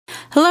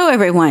Hello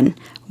everyone,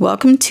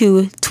 welcome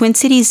to Twin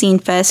Cities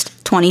Zine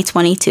Fest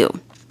 2022.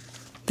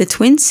 The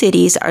Twin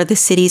Cities are the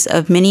cities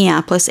of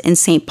Minneapolis and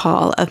St.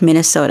 Paul of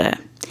Minnesota.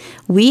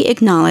 We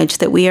acknowledge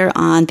that we are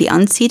on the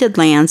unceded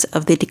lands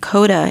of the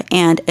Dakota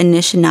and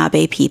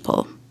Anishinaabe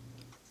people.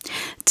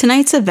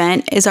 Tonight's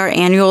event is our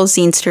annual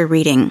Zinester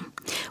reading.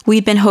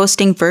 We've been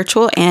hosting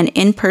virtual and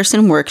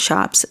in-person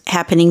workshops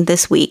happening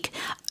this week,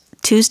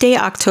 Tuesday,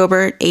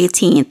 October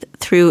 18th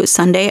through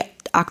Sunday,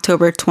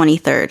 October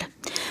 23rd.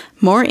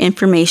 More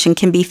information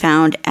can be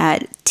found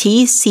at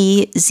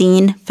tczfest.org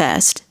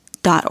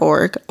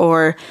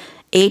or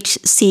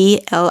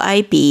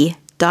hclib.org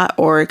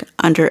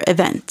under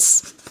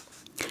events.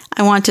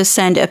 I want to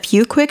send a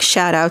few quick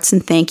shout-outs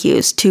and thank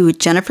yous to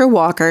Jennifer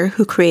Walker,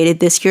 who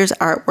created this year's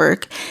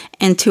artwork,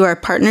 and to our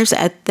partners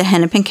at the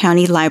Hennepin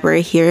County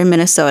Library here in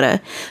Minnesota,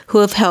 who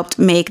have helped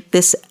make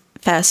this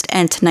fest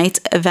and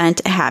tonight's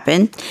event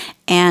happen,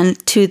 and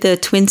to the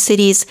Twin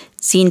Cities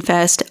Zine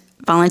Fest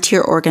volunteer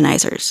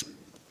organizers.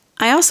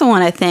 I also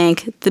want to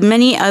thank the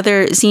many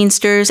other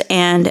Zinesters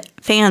and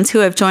fans who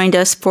have joined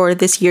us for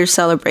this year's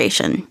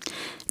celebration.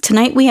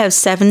 Tonight we have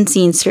 7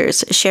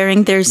 Zinesters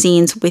sharing their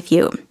zines with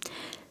you.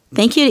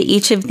 Thank you to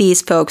each of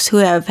these folks who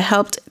have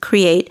helped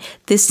create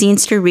this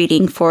Zinester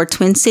reading for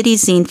Twin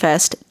Cities Zine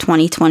Fest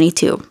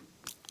 2022.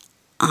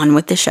 On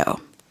with the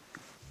show.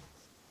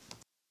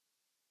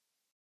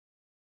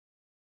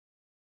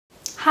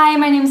 Hi,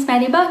 my name is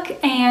Maddy Buck,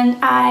 and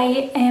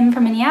I am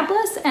from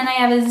Minneapolis, and I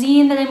have a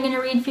zine that I'm going to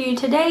read for you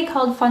today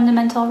called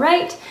Fundamental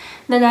Right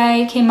that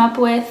I came up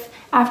with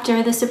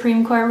after the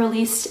Supreme Court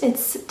released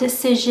its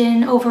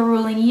decision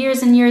overruling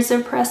years and years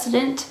of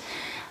precedent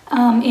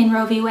in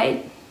Roe v.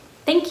 Wade.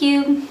 Thank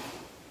you.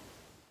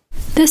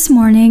 This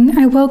morning,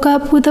 I woke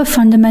up with a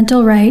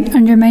fundamental right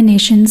under my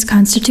nation's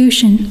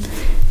Constitution.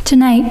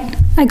 Tonight,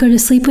 I go to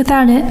sleep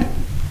without it.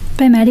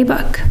 By Maddy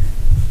Buck.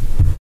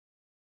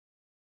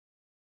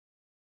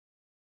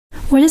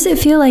 What does it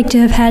feel like to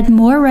have had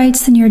more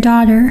rights than your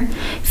daughter,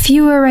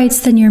 fewer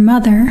rights than your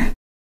mother,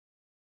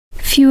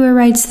 fewer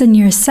rights than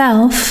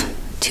yourself,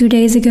 2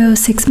 days ago,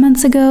 6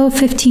 months ago,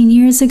 15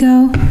 years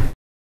ago,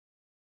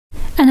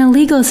 and a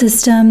legal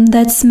system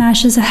that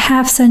smashes a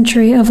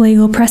half-century of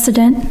legal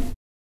precedent?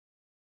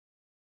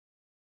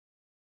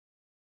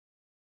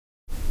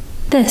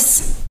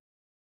 This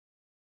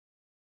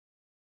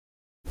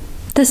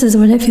is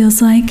what it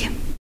feels like.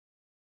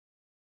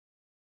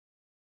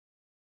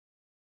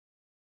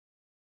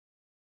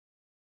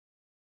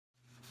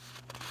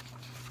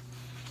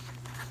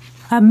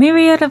 A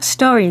myriad of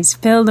stories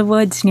fill the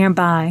woods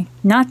nearby,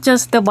 not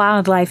just the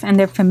wildlife and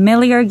their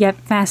familiar yet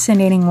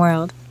fascinating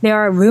world. There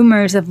are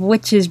rumors of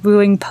witches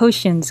brewing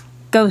potions,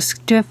 ghosts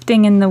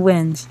drifting in the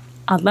winds,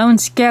 a lone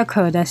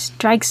scarecrow that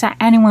strikes at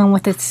anyone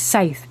with its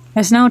scythe.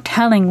 There's no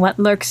telling what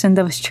lurks in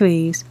those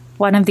trees.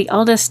 One of the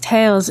oldest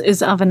tales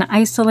is of an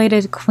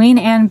isolated Queen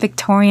Anne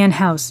Victorian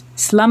house,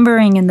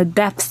 slumbering in the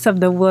depths of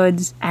the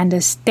woods, and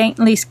a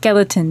stately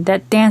skeleton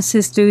that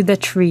dances through the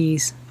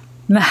trees.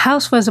 The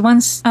house was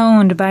once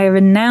owned by a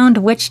renowned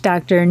witch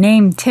doctor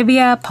named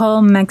Tibia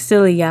Pol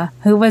Maxilia,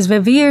 who was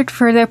revered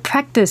for their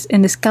practice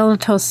in the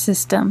skeletal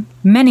system.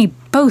 Many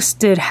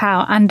boasted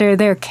how, under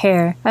their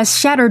care, a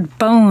shattered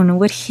bone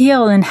would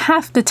heal in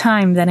half the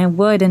time than it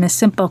would in a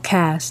simple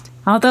cast.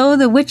 Although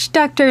the witch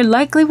doctor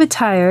likely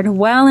retired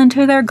well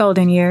into their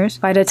golden years,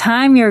 by the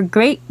time your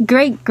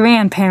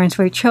great-great-grandparents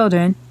were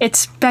children, it's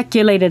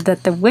speculated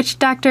that the witch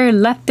doctor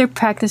left their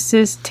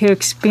practices to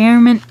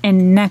experiment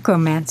in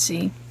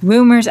necromancy.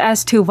 Rumors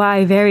as to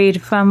why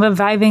varied from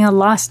reviving a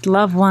lost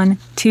loved one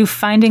to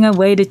finding a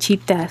way to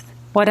cheat death.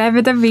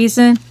 Whatever the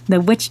reason, the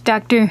witch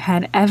doctor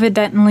had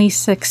evidently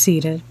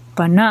succeeded,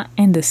 but not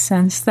in the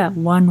sense that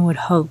one would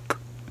hope.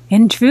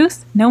 In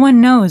truth, no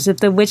one knows if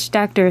the witch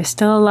doctor is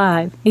still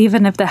alive,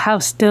 even if the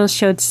house still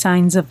showed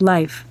signs of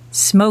life.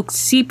 Smoke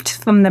seeped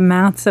from the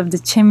mouths of the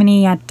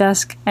chimney at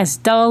dusk as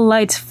dull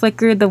lights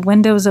flickered the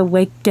windows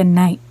awake at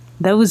night.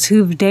 Those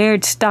who've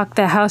dared stalk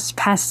the house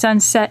past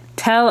sunset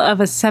tell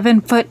of a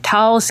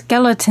 7-foot-tall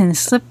skeleton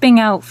slipping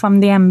out from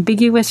the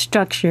ambiguous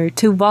structure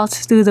to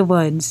waltz through the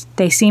woods.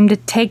 They seem to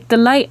take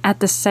delight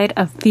at the sight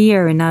of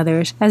fear in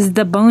others, as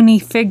the bony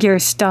figure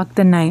stalked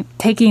the night,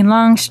 taking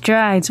long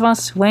strides while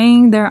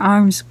swaying their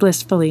arms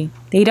blissfully.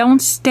 They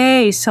don't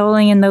stay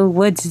solely in the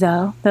woods,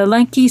 though. The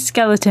lanky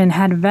skeleton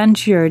had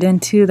ventured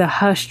into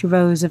the hushed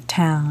rows of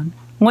town.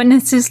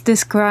 Witnesses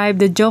described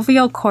the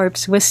jovial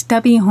corpse with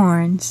stubby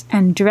horns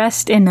and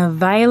dressed in a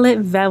violet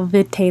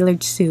velvet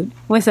tailored suit,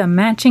 with a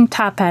matching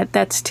top hat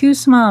that's too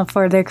small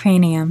for their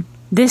cranium.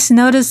 This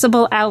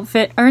noticeable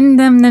outfit earned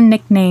them the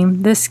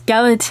nickname the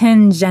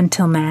Skeleton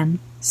Gentleman.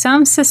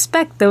 Some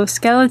suspect the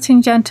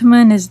skeleton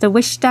gentleman is the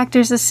witch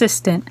doctor's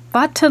assistant,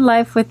 brought to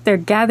life with their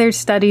gathered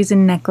studies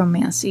in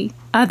necromancy.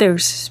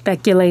 Others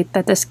speculate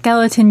that the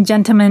skeleton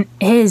gentleman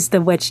is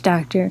the witch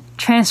doctor,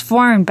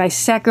 transformed by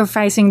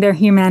sacrificing their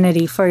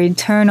humanity for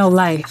eternal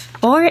life.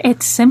 Or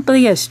it's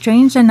simply a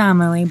strange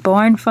anomaly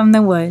born from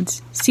the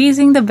woods,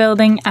 seizing the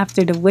building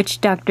after the witch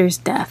doctor's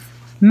death.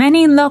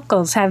 Many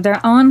locals have their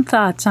own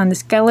thoughts on the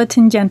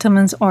skeleton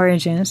gentleman's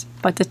origins,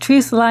 but the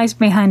truth lies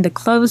behind the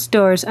closed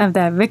doors of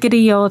that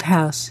rickety old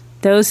house.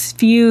 Those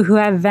few who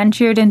have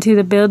ventured into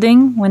the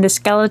building when the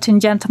skeleton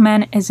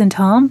gentleman isn't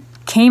home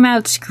came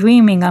out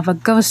screaming of a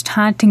ghost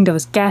haunting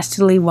those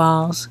ghastly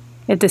walls.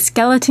 If the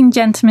skeleton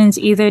gentleman's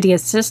either the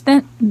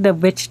assistant, the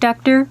witch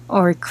doctor,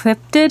 or a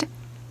cryptid,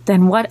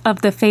 then what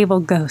of the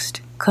fabled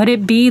ghost? Could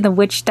it be the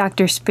witch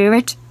doctor's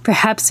spirit?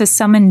 Perhaps a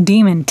summoned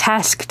demon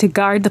tasked to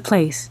guard the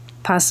place?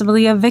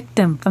 Possibly a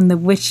victim from the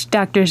witch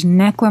doctor's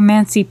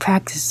necromancy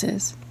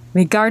practices.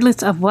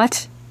 Regardless of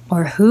what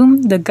or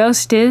whom the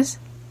ghost is,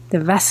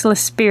 the restless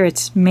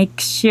spirits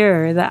make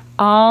sure that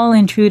all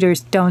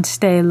intruders don't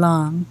stay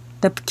long.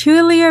 The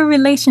peculiar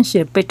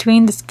relationship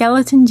between the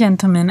skeleton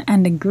gentleman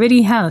and the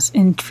gritty house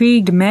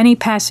intrigued many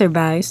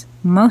passerbys,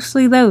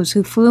 mostly those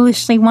who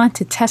foolishly want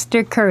to test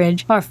their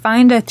courage or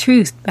find the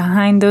truth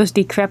behind those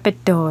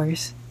decrepit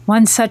doors.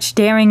 One such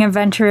daring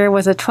adventurer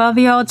was a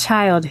 12-year-old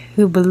child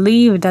who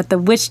believed that the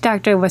witch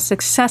doctor was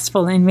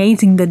successful in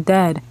raising the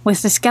dead,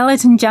 with the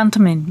skeleton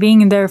gentleman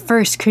being their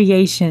first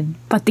creation.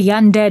 But the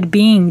undead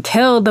being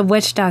killed the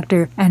witch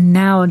doctor and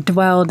now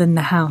dwelled in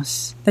the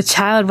house. The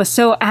child was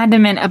so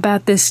adamant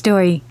about this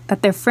story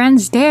that their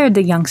friends dared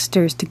the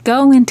youngsters to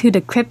go into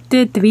the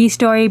cryptid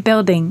 3-story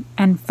building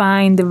and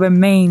find the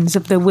remains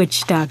of the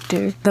witch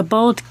doctor. The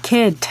bold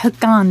kid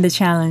took on the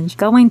challenge,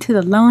 going to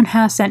the lone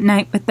house at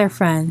night with their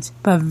friends,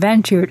 but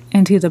ventured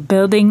into the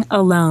building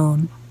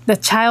alone. The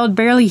child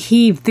barely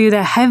heaved through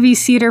the heavy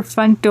cedar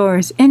front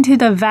doors into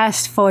the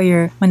vast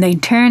foyer when they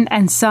turned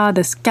and saw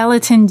the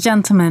skeleton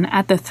gentleman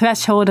at the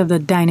threshold of the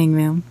dining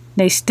room.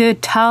 They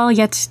stood tall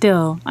yet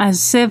still,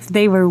 as if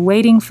they were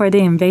waiting for the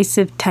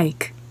invasive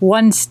tyke.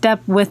 One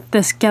step with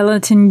the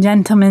skeleton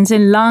gentleman's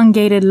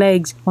elongated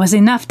legs was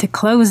enough to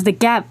close the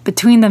gap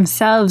between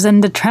themselves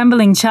and the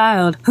trembling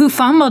child, who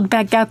fumbled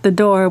back out the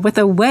door with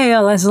a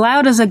wail as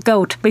loud as a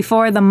goat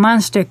before the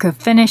monster could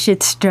finish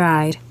its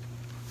stride.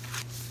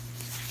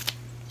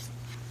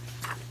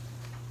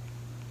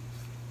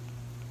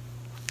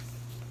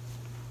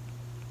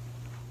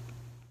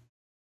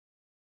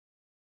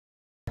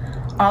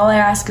 All I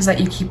ask is that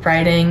you keep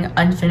writing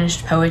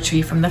unfinished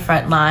poetry from the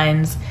front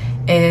lines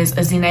is a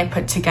zine I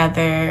put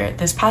together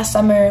this past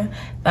summer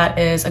that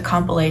is a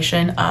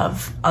compilation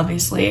of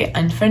obviously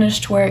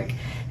unfinished work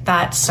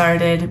that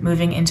started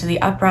moving into the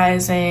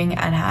uprising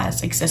and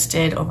has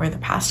existed over the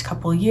past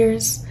couple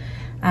years.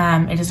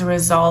 It is a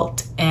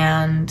result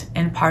and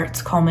in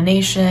parts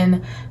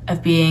culmination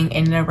of being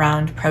in and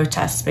around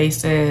protest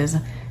spaces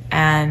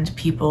and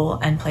people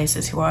and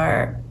places who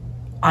are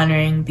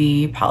honoring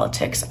the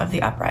politics of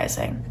the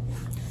uprising.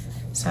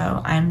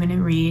 So I'm going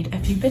to read a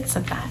few bits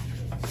of that.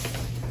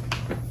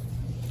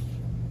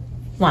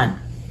 1.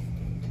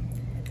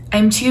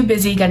 I'm too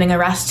busy getting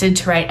arrested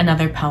to write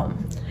another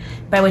poem,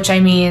 by which I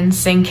mean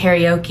sing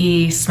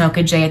karaoke, smoke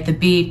a J at the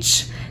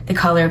beach, the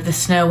color of the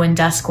snow when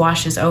dusk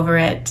washes over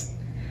it.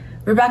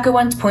 Rebecca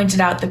once pointed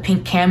out the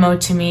pink camo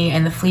to me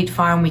and the Fleet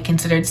Farm we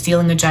considered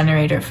stealing a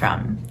generator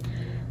from.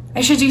 I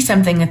should do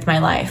something with my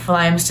life while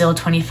I am still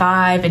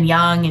 25 and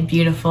young and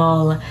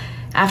beautiful.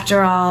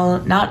 After all,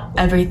 not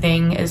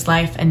everything is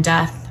life and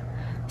death.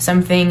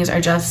 Some things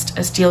are just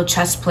a steel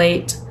chest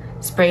plate,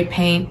 spray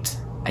paint,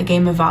 a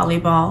game of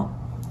volleyball.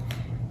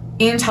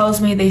 Ian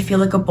tells me they feel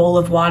like a bowl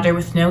of water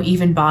with no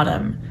even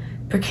bottom,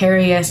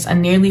 precarious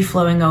and nearly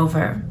flowing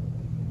over.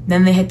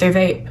 Then they hit their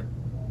vape.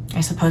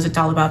 I suppose it's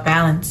all about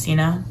balance, you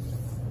know?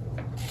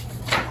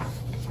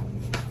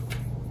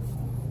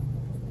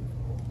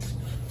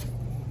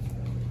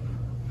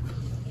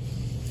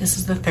 This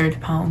is the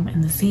third poem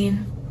in the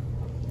zine.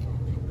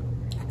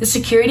 The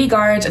security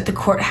guards at the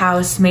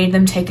courthouse made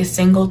them take a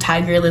single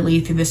tiger lily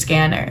through the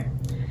scanner.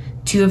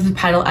 2 of the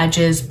petal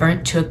edges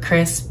burnt to a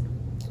crisp.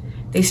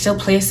 They still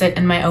place it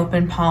in my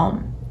open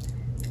palm.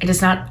 It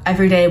is not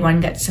every day one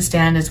gets to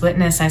stand as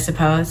witness, I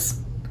suppose.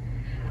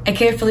 I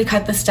carefully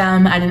cut the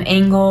stem at an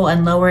angle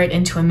and lower it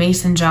into a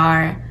mason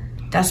jar,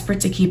 desperate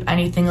to keep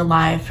anything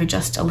alive for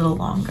just a little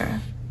longer.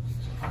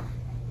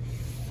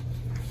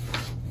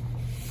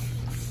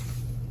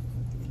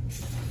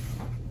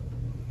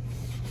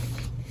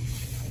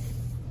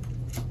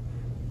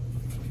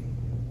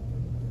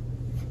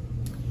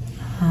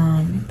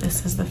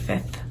 This is the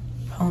 5th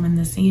poem in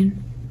the zine.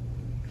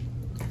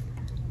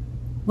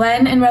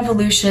 When in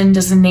revolution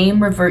does a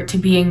name revert to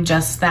being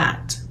just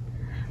that?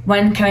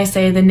 When can I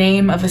say the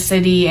name of a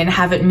city and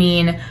have it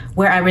mean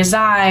where I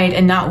reside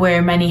and not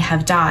where many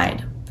have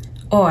died?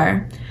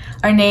 Or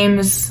are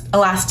names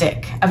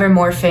elastic, ever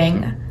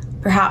morphing?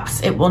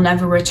 Perhaps it will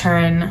never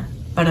return,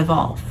 but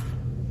evolve.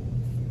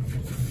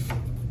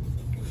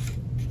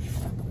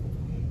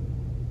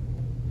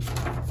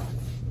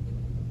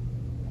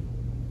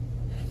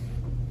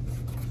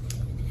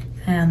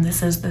 And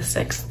this is the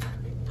 6th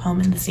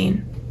poem in the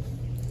zine,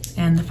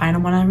 and the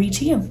final one I'll read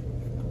to you.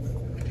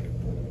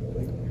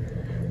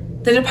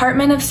 The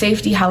Department of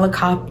Safety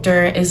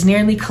helicopter is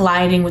nearly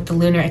colliding with the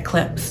lunar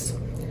eclipse.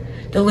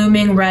 The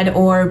looming red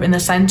orb in the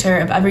center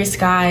of every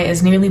sky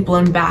is nearly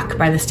blown back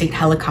by the state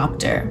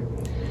helicopter.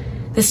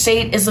 The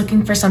state is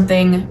looking for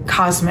something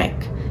cosmic,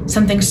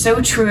 something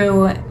so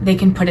true they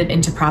can put it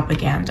into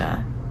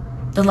propaganda.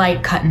 The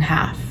light cut in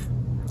half.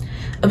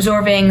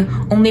 Absorbing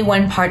only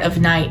one part of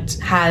night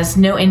has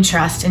no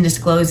interest in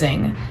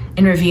disclosing,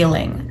 in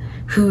revealing,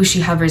 who she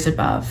hovers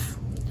above.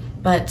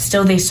 But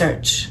still they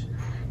search.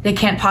 They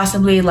can't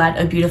possibly let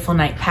a beautiful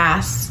night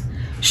pass.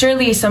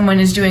 Surely someone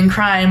is doing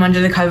crime under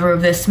the cover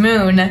of this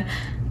moon.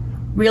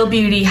 Real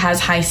beauty has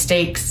high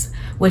stakes,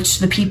 which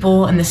the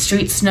people in the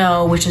streets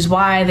know, which is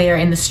why they are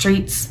in the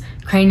streets,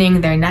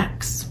 craning their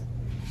necks.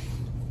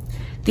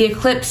 The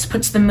eclipse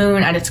puts the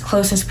moon at its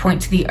closest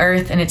point to the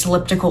Earth in its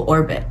elliptical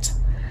orbit.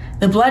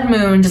 The blood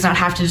moon does not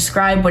have to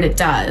describe what it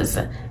does.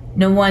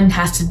 No one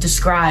has to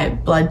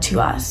describe blood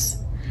to us.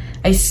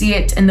 I see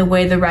it in the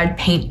way the red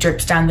paint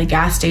drips down the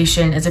gas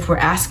station as if we're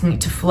asking it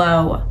to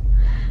flow.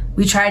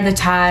 We tried the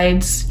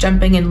tides,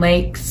 jumping in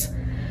lakes.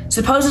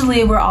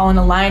 Supposedly we're all in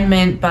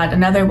alignment, but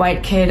another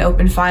white kid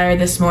opened fire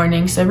this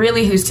morning, so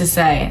really who's to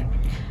say?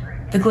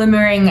 The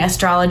glimmering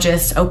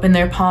astrologists open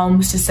their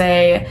palms to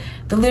say,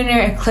 the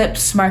lunar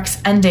eclipse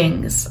marks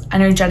endings,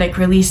 energetic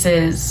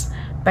releases,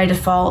 by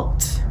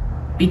default,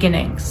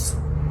 beginnings.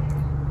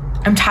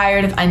 I'm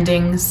tired of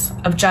endings,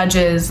 of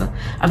judges,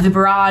 of the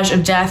barrage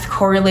of death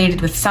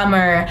correlated with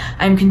summer.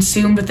 I'm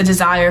consumed with the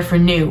desire for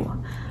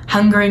new,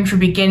 hungering for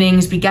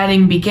beginnings,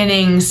 begetting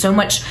beginnings, so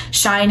much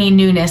shiny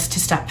newness to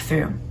step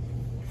through.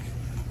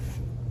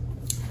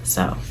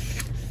 So,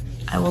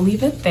 I will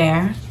leave it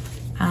there.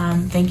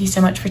 Thank you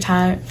so much for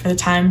the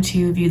time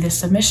to view this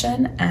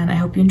submission, and I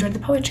hope you enjoyed the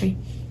poetry.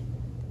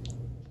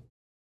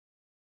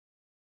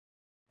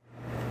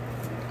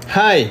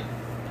 Hi,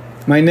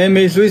 my name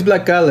is Luis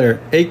Blacaller,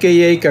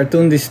 aka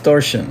Cartoon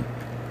Distortion.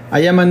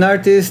 I am an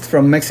artist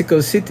from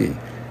Mexico City.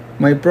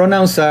 My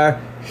pronouns are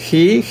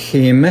he,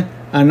 him,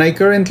 and I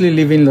currently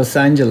live in Los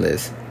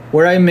Angeles,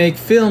 where I make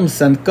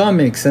films and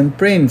comics and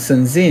prints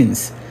and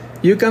zines.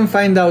 You can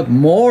find out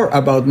more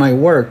about my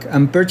work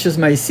and purchase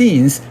my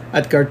zines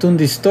at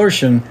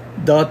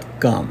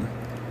cartoondistortion.com.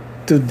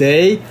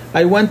 Today,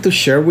 I want to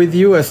share with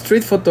you a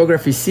street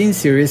photography zine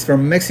series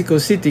from Mexico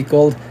City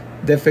called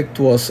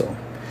Defectuoso.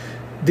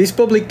 This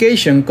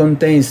publication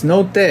contains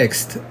no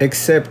text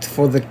except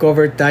for the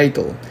cover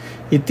title.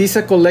 It is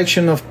a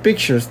collection of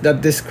pictures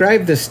that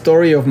describe the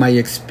story of my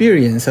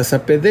experience as a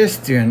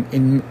pedestrian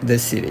in the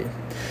city.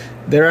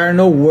 There are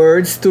no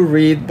words to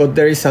read, but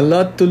there is a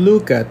lot to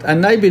look at,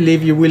 and I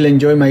believe you will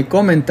enjoy my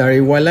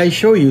commentary while I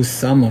show you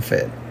some of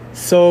it.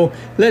 So,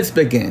 let's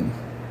begin.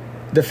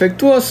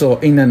 Defectuoso,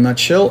 in a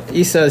nutshell,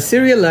 is a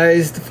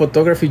serialized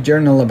photography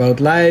journal about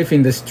life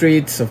in the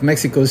streets of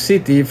Mexico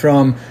City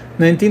from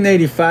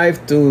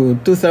 1985 to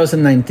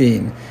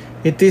 2019.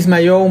 It is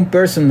my own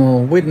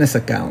personal witness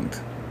account.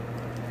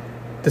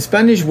 The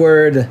Spanish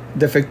word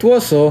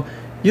defectuoso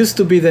used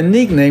to be the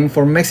nickname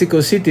for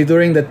Mexico City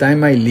during the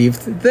time I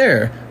lived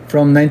there,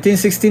 from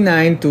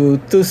 1969 to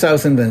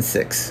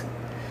 2006.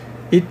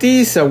 It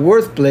is a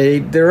wordplay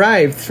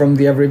derived from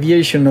the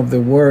abbreviation of the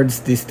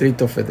words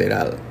Distrito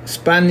Federal,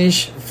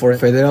 Spanish for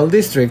Federal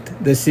District,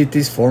 the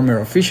city's former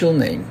official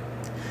name.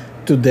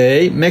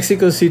 Today,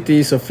 Mexico City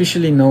is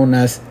officially known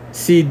as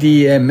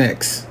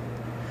CDMX.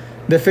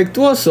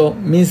 Defectuoso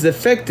means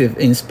defective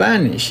in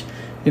Spanish.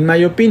 In my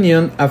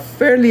opinion, a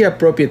fairly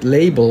appropriate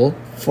label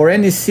for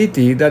any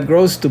city that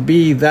grows to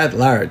be that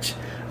large,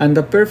 and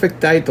the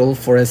perfect title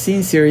for a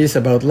zine series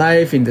about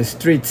life in the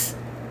streets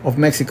of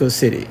Mexico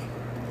City.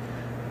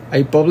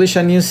 I publish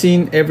a new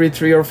zine every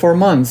 3 or 4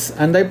 months,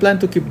 and I plan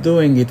to keep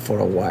doing it for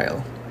a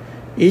while.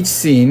 Each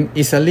zine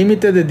is a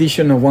limited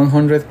edition of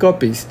 100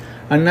 copies,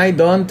 and I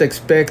don't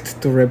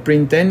expect to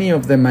reprint any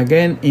of them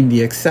again in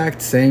the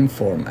exact same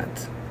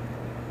format.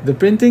 The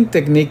printing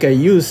technique I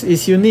use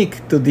is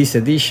unique to this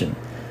edition.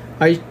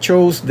 I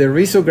chose the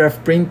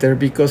risograph printer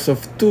because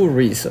of 2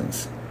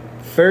 reasons.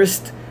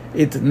 First,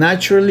 it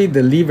naturally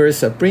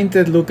delivers a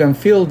printed look and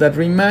feel that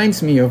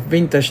reminds me of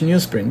vintage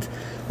newsprint,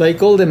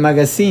 like all the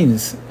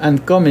magazines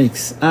and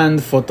comics and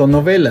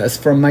fotonovelas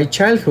from my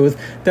childhood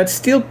that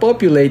still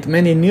populate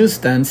many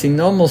newsstands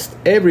in almost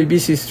every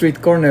busy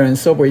street corner and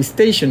subway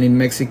station in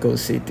Mexico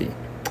City.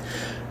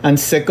 And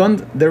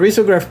second, the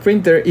risograph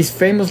printer is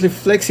famously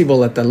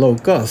flexible at a low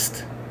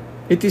cost.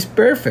 It is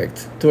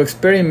perfect to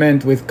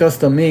experiment with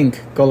custom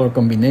ink color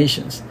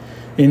combinations.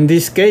 In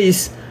this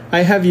case,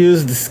 I have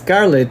used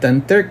scarlet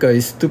and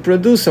turquoise to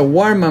produce a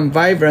warm and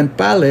vibrant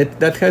palette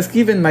that has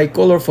given my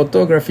color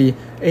photography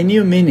a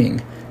new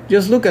meaning.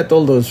 Just look at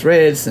all those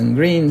reds and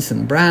greens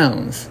and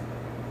browns.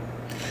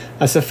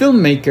 As a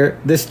filmmaker,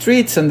 the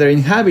streets and their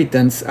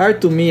inhabitants are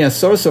to me a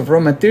source of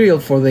raw material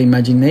for the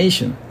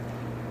imagination.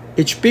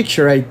 Each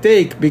picture I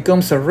take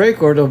becomes a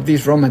record of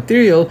this raw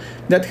material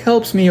that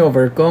helps me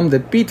overcome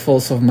the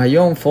pitfalls of my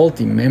own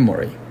faulty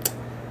memory.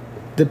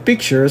 The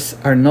pictures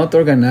are not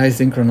organized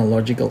in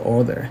chronological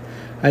order.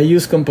 I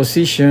use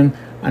composition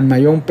and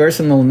my own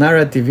personal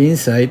narrative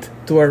insight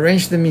to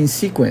arrange them in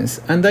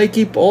sequence, and I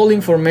keep all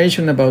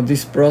information about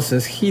this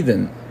process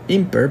hidden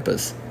in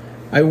purpose.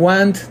 I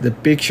want the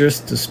pictures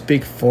to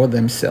speak for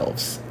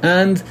themselves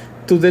and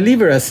to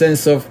deliver a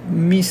sense of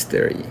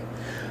mystery.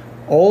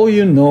 All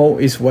you know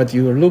is what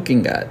you're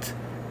looking at.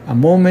 A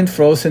moment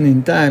frozen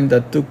in time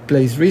that took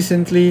place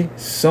recently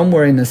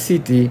somewhere in a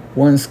city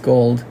once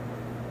called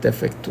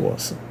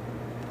Defectuoso.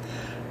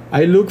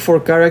 I look for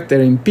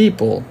character in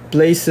people,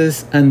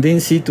 places, and in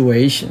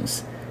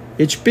situations.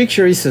 Each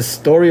picture is a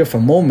story of a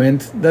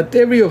moment that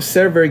every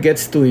observer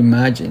gets to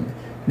imagine.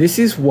 This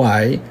is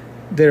why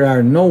there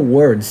are no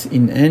words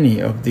in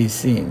any of these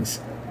scenes.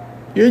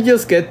 You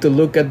just get to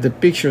look at the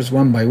pictures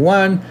one by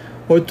one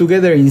or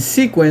together in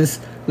sequence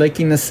like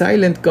in a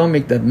silent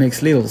comic that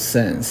makes little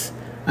sense.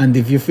 And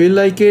if you feel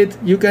like it,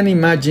 you can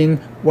imagine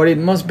what it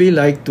must be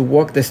like to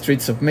walk the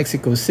streets of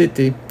Mexico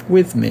City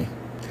with me.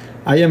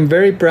 I am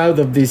very proud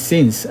of these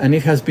scenes and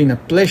it has been a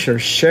pleasure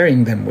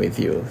sharing them with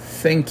you.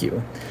 Thank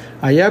you.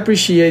 I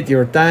appreciate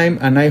your time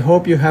and I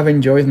hope you have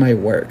enjoyed my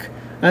work.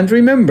 And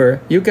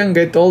remember, you can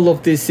get all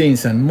of these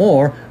scenes and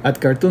more at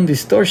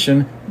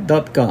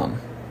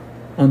cartoondistortion.com.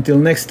 Until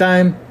next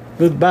time,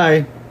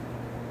 goodbye.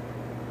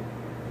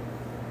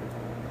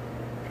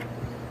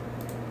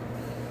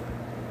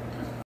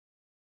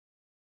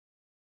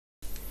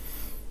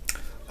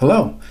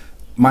 Hello,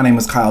 my name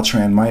is Kyle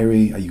Tran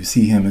Myhre. You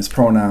see him as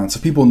pronouns.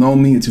 So people know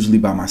me, it's usually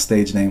by my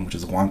stage name, which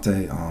is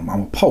Guante. I'm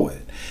a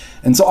poet.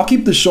 And so I'll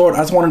keep this short. I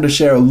just wanted to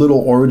share a little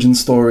origin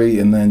story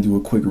and then do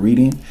a quick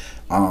reading.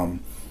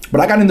 But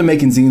I got into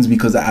making zines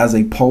because as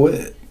a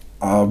poet,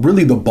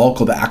 really the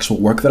bulk of the actual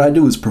work that I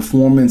do is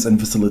performance and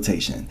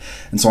facilitation.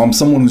 And so I'm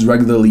someone who's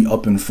regularly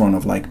up in front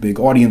of like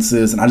big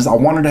audiences, and I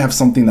wanted to have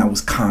something that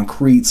was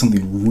concrete,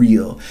 something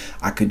real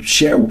I could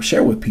share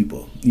with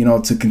people, you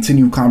know, to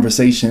continue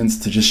conversations,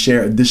 to just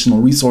share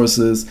additional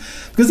resources.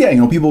 Because yeah,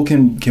 you know, people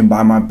can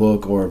buy my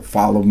book or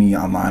follow me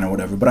online or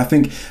whatever, but I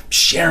think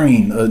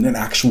sharing an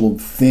actual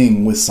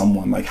thing with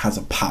someone like has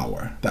a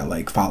power that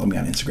like follow me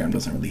on Instagram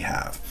doesn't really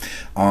have.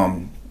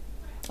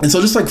 And so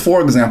just like,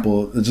 for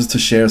example, just to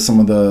share some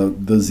of the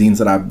zines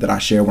that I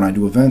share when I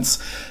do events,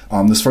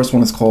 this first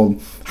one is called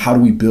How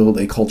Do We Build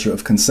a Culture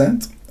of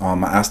Consent? I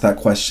asked that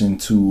question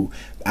to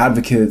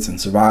advocates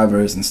and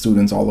survivors and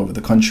students all over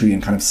the country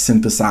and kind of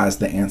synthesized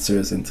the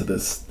answers into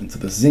this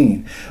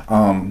zine.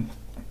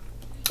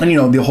 And you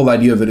know, the whole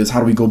idea of it is how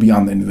do we go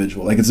beyond the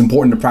individual? Like, it's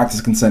important to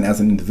practice consent as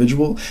an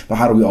individual, but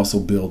how do we also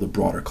build a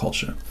broader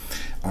culture?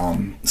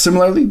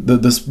 Similarly,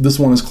 this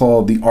one is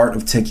called The Art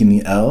of Taking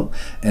the L,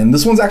 and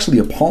this one's actually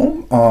a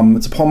poem.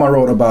 It's a poem I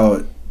wrote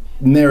about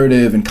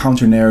narrative and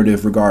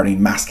counter-narrative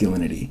regarding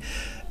masculinity.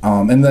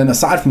 And then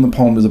aside from the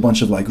poem, there's a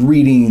bunch of like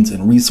readings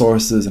and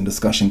resources and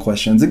discussion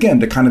questions, again,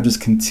 to kind of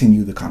just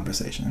continue the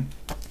conversation.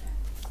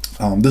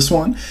 This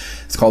one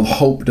is called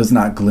Hope Does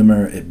Not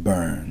Glimmer, It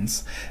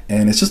Burns.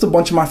 And it's just a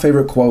bunch of my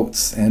favorite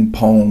quotes and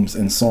poems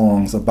and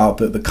songs about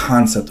the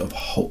concept of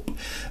hope,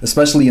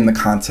 especially in the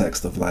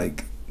context of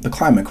like the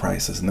climate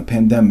crisis and the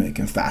pandemic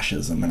and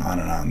fascism and on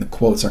and on. The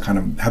quotes are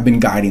have been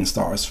guiding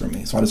stars for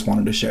me. So I just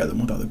wanted to share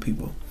them with other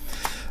people.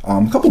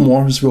 A couple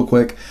more just real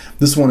quick.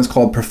 This one is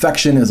called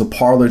Perfection is a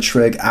Parlor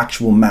Trick,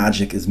 Actual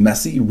Magic is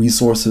Messy,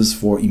 Resources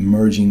for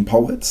Emerging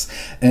Poets.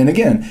 And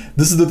again,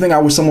 this is the thing I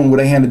wish someone would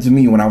have handed to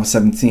me when I was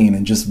 17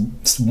 and just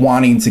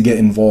wanting to get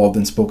involved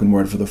in spoken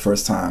word for the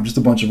first time. Just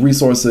a bunch of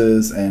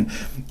resources and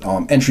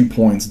entry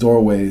points,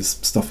 doorways,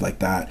 stuff like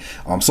that.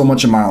 So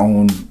much of my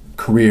own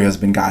career has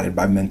been guided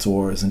by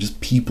mentors and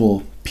just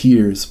people,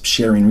 peers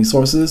sharing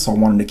resources. So I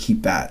wanted to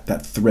keep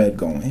that thread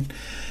going.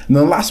 And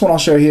then the last one I'll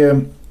share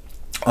here,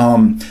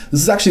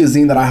 this is actually a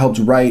zine that I helped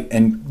write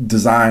and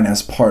design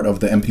as part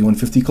of the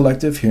MP150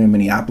 collective here in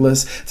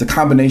Minneapolis. It's a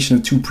combination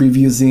of two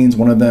previous zines.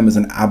 One of them is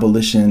an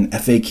abolition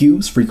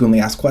FAQs, frequently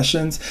asked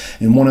questions,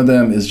 and one of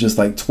them is just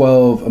like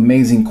 12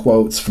 amazing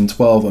quotes from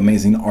 12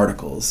 amazing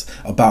articles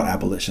about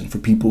abolition for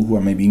people who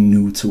are maybe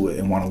new to it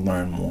and want to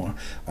learn more.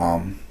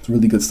 It's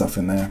really good stuff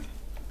in there.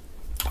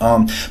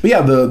 But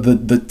yeah,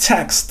 the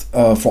text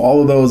for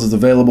all of those is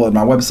available at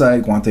my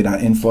website,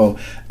 guante.info.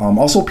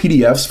 Also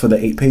PDFs for the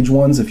 8-page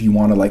ones if you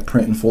want to like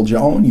print and fold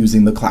your own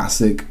using the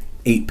classic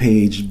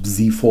 8-page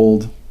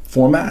Z-fold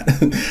format.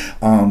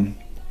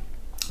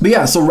 But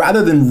yeah, so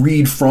rather than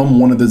read from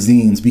one of the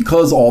zines,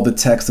 because all the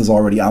text is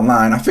already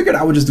online, I figured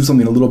I would just do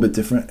something a little bit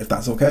different, if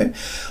that's okay,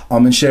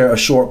 and share a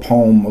short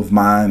poem of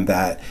mine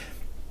that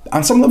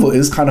on some level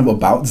is kind of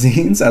about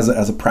zines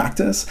as a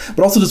practice,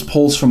 but also just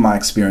pulls from my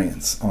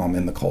experience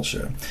in the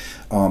culture.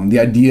 The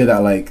idea that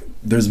like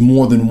there's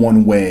more than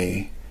one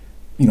way,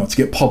 you know, to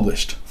get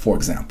published, for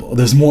example.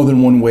 There's more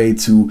than one way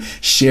to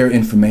share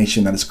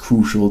information that is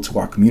crucial to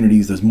our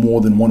communities. There's more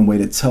than one way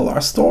to tell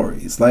our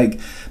stories. Like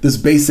this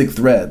basic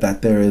thread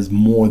that there is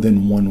more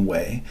than one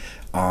way.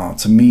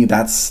 To me,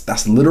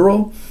 that's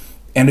literal,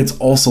 and it's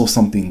also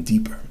something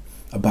deeper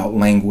about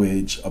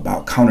language,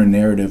 about counter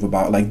narrative,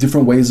 about like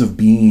different ways of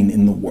being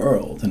in the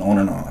world, and on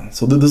and on.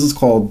 So this is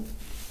called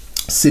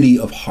City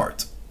of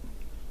Heart.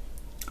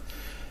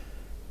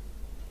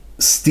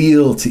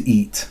 Steal to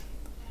eat,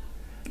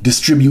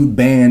 distribute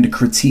banned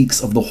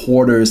critiques of the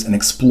hoarders and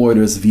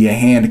exploiters via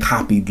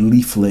hand-copied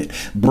leaflet,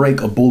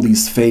 break a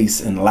bully's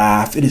face and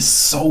laugh. It is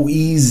so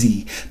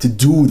easy to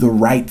do the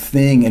right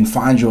thing and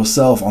find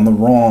yourself on the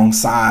wrong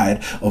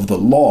side of the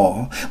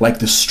law, like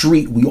the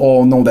street we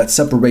all know that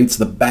separates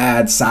the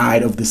bad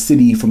side of the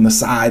city from the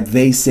side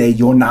they say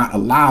you're not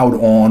allowed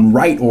on.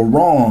 Right or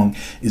wrong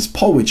is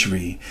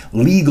poetry.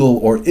 Legal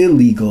or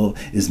illegal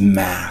is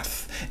math.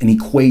 An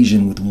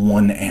equation with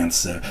one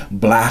answer,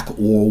 black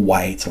or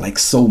white, like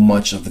so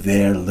much of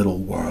their little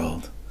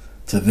world.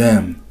 To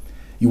them,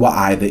 you are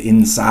either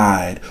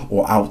inside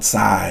or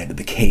outside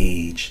the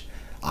cage,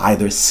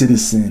 either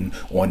citizen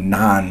or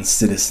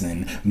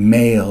non-citizen,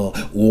 male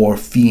or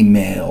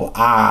female,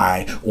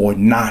 I or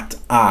not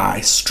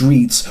I.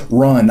 Streets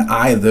run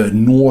either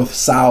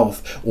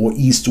north-south or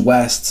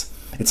east-west.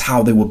 It's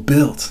how they were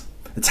built.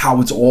 It's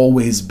how it's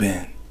always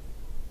been.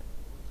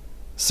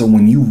 So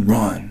when you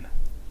run,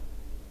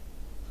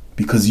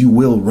 because you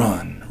will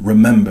run,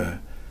 remember,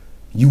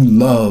 you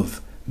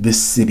love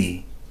this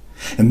city.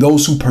 And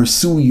those who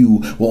pursue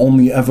you will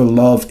only ever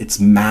love its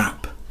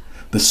map,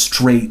 the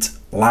straight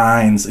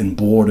lines and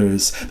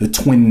borders, the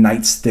twin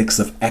nightsticks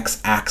of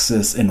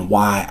x-axis and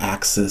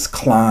y-axis.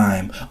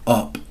 Climb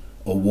up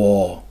a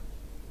wall,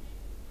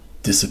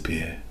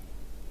 disappear.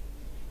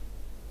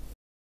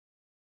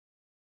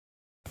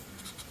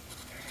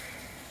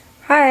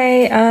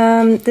 Hi,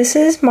 this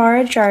is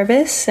Myhre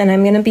Gervais, and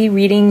I'm going to be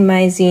reading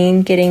my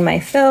zine, Getting My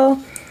Fill.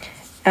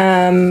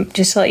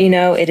 Just to let you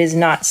know, it is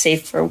not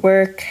safe for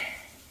work.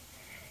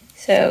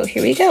 So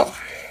here we go.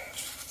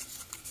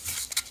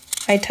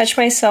 I touch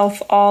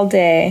myself all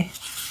day.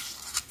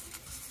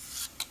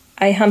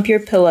 I hump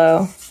your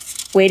pillow,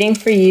 waiting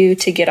for you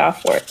to get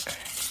off work.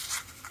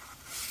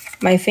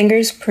 My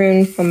fingers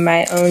prune from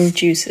my own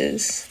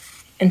juices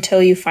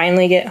until you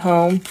finally get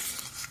home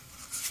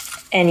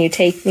and you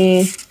take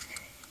me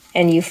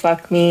and you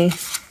fuck me,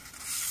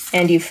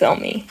 and you fill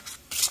me.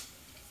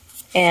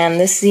 And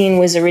this zine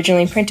was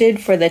originally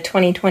printed for the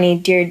 2020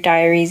 Dear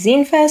Diary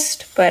Zine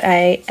Fest, but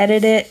I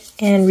edited it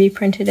and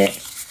reprinted it,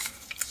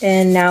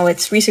 and now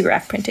it's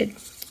risograph printed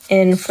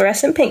in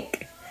fluorescent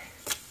pink.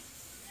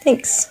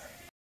 Thanks.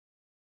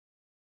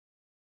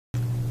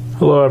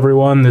 Hello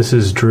everyone, this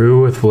is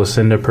Drew with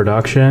Vlasinda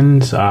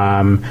Productions.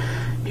 I'm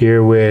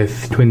here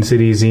with Twin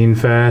City Zine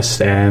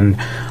Fest, and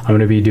I'm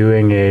going to be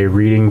doing a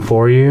reading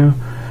for you.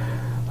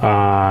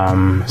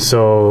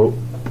 So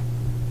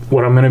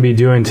what I'm going to be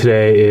doing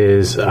today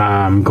is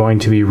I'm going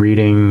to be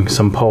reading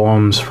some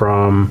poems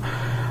from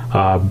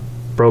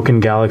Broken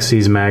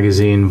Galaxies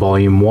Magazine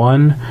Volume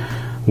 1,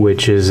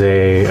 which is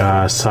a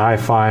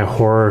sci-fi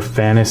horror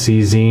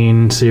fantasy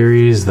zine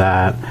series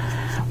that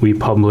we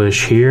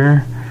publish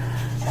here.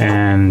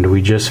 And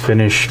we just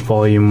finished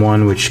Volume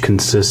 1, which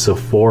consists of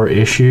 4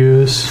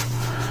 issues.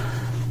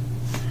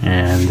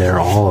 And they're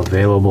all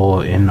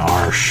available in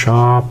our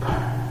shop.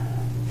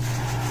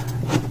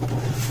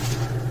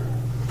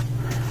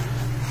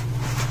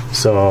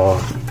 So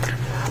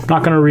I'm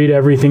not going to read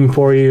everything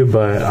for you,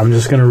 but I'm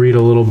just going to read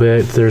a little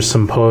bit. There's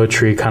some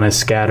poetry kind of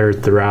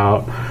scattered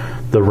throughout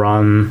the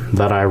run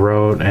that I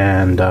wrote,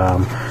 and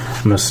I'm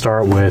going to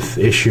start with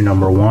issue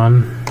number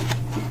 1.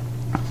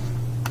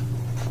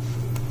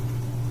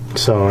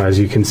 So as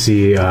you can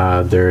see,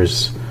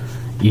 there's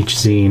each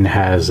zine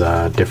has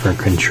different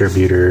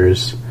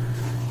contributors,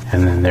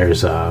 and then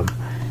there's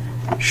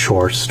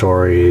short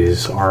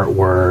stories,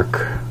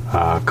 artwork,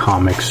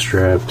 comic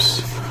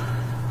strips.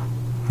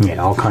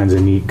 Yeah, all kinds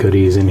of neat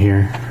goodies in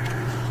here.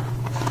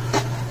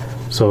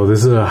 So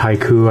this is a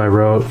haiku I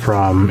wrote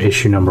from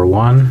issue number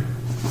 1.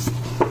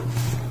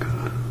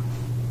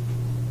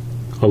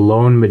 A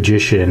lone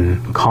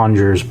magician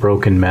conjures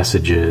broken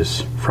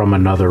messages from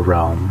another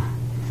realm.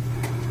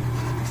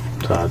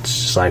 So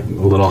it's just like a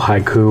little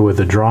haiku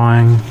with a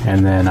drawing,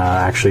 and then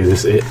actually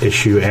this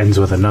issue ends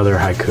with another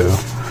haiku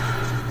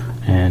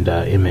and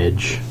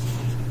image.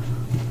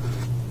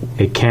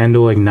 A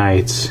candle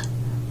ignites,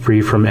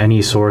 free from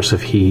any source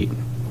of heat,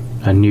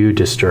 a new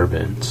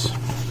disturbance.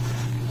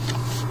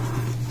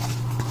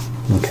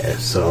 Okay,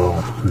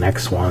 so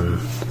next one.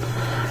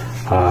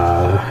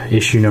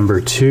 Issue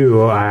number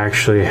 2, I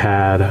actually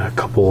had a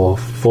couple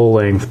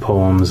full-length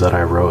poems that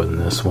I wrote in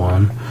this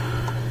one.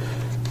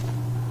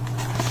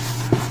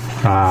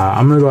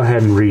 I'm going to go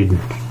ahead and read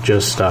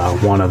just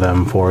one of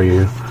them for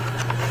you.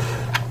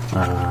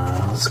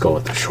 Let's go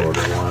with the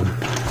shorter one.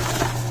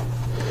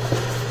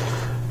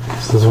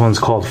 So this one's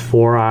called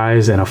 4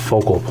 Eyes and a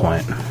Focal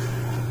Point.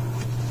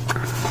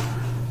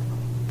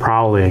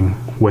 Prowling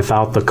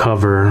without the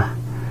cover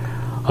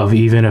of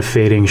even a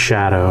fading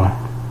shadow,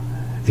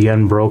 the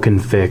unbroken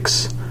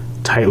fix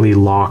tightly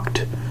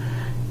locked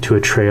to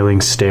a trailing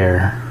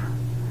stare,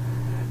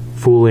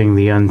 fooling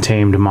the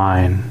untamed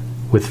mind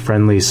with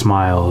friendly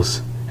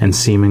smiles and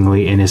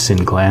seemingly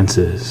innocent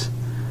glances,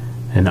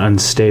 an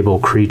unstable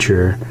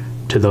creature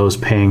to those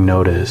paying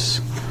notice.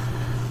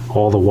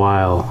 All the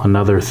while,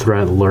 another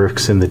threat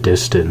lurks in the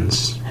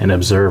distance, an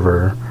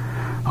observer,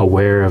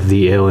 aware of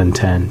the ill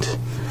intent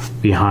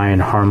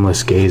behind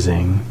harmless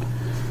gazing,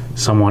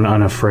 someone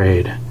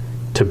unafraid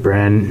to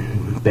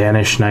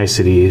banish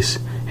niceties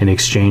in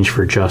exchange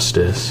for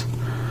justice,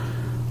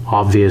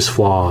 obvious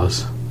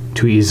flaws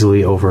too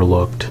easily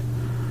overlooked,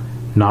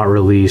 not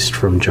released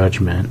from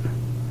judgment,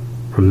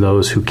 from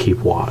those who keep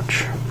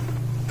watch.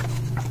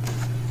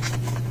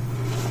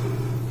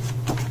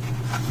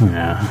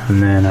 Yeah,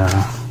 and then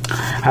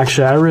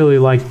actually I really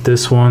liked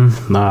this one,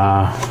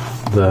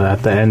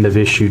 at the end of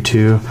issue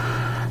 2.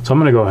 So I'm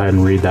going to go ahead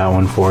and read that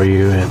one for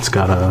you. It's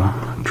got a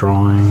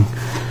drawing.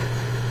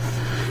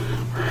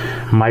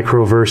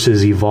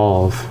 Microverses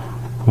evolve.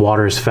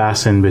 Waters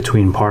fasten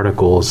between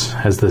particles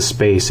as the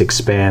space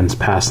expands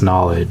past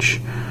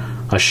knowledge.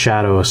 A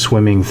shadow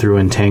swimming through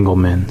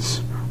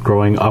entanglements,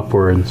 growing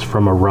upwards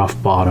from a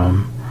rough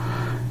bottom.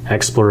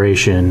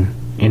 Exploration,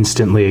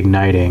 instantly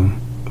igniting,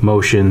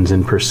 motions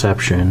in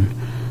perception,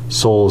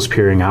 souls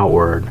peering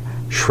outward,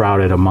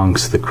 shrouded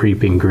amongst the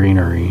creeping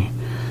greenery.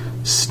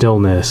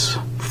 Stillness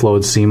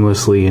flowed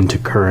seamlessly into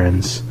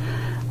currents,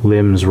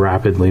 limbs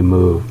rapidly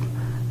moved,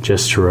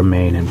 just to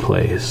remain in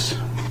place.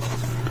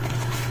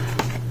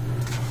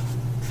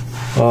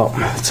 Well,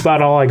 that's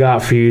about all I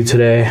got for you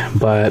today,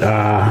 but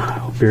I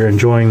hope you're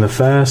enjoying the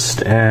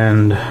fest,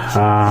 and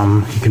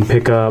you can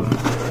pick up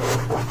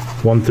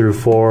 1 through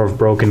 4 of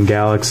Broken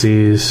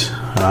Galaxies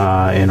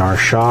in our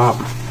shop.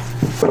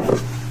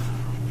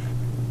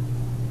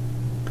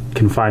 You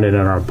can find it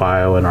in our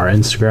bio and our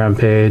Instagram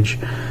page.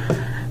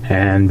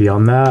 And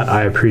beyond that,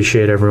 I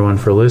appreciate everyone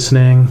for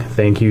listening.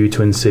 Thank you,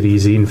 Twin City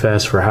Zine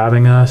Fest, for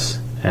having us,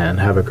 and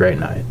have a great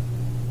night.